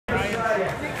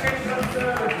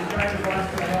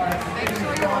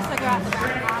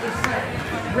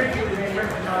regularly been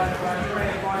recognised by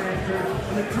Australian Finance Group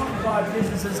in the top 5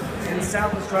 businesses in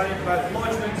South Australia for both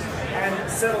lodgements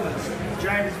and settlements.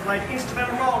 James has played an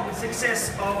instrumental role in the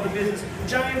success of the business.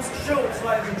 James Schultz,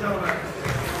 ladies and gentlemen.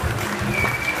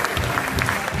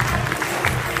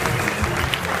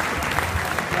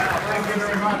 Thank you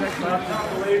very much. I can't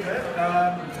believe it.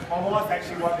 My wife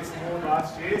actually won this award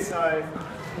last year, so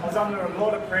I was under a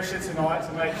lot of pressure tonight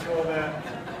to make sure that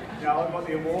I got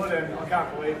the award, and I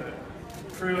can't believe it.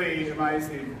 Truly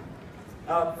amazing.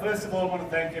 First of all, I want to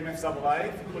thank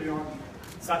MFAA for putting on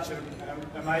such an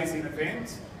amazing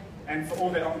event and for all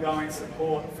their ongoing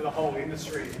support for the whole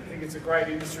industry. I think it's a great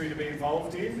industry to be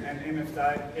involved in, and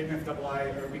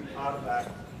MFAA are a big part of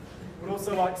that. We'd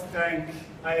also like to thank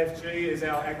AFG as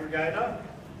our aggregator.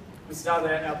 We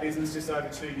started our business just over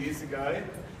 2 years ago,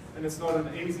 and it's not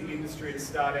an easy industry to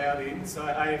start out in, so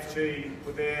AFG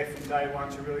were there from day one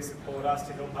to really support us,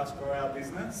 to help us grow our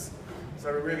business.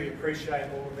 So we really appreciate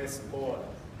all of their support.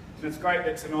 And it's great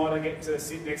that tonight I get to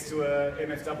sit next to a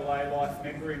MFAA Life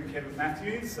member in Kevin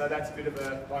Matthews, so that's a bit of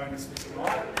a bonus for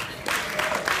tonight.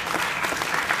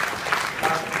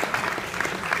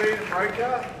 Being a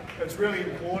broker, it's really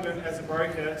important as a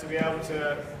broker to be able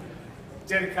to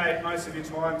dedicate most of your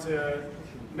time to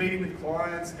meeting with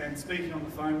clients and speaking on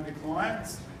the phone with your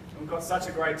clients. And we've got such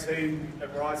a great team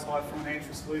at Rise High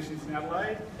Financial Solutions in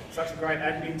Adelaide, such a great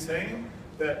admin team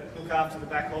that look after the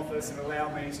back office and allow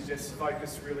me to just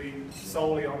focus really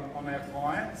solely on our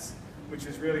clients, which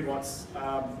is really what's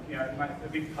a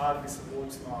big part of this award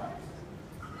tonight.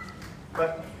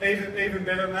 But even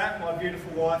better than that, my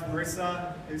beautiful wife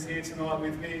Marissa is here tonight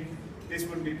with me. This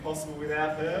wouldn't be possible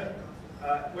without her.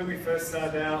 When we first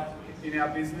started out in our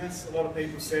business, a lot of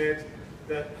people said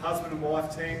that husband and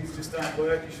wife teams just don't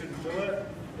work, you shouldn't do it.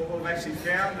 But we've actually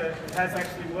found that it has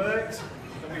actually worked,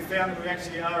 and we found that we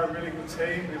actually are a really good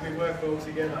team and we work well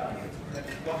together. And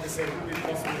like I said, it wouldn't be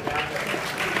possible without her.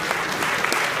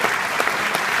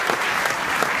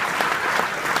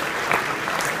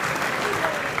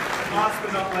 Last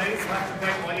but not least, I have to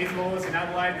thank my in-laws in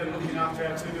Adelaide that are looking after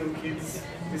our 2 little kids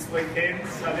this weekend,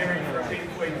 so they're in for a big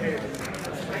weekend.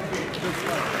 Thank you.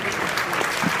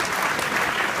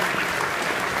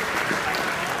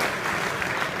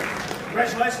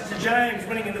 Congratulations to James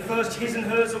winning in the first His and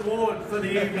Hers Award for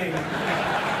the evening.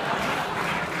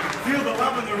 Feel the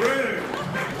love in the room.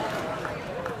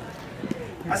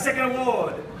 Our second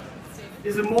award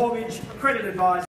is a Mortgage Credit Advisor.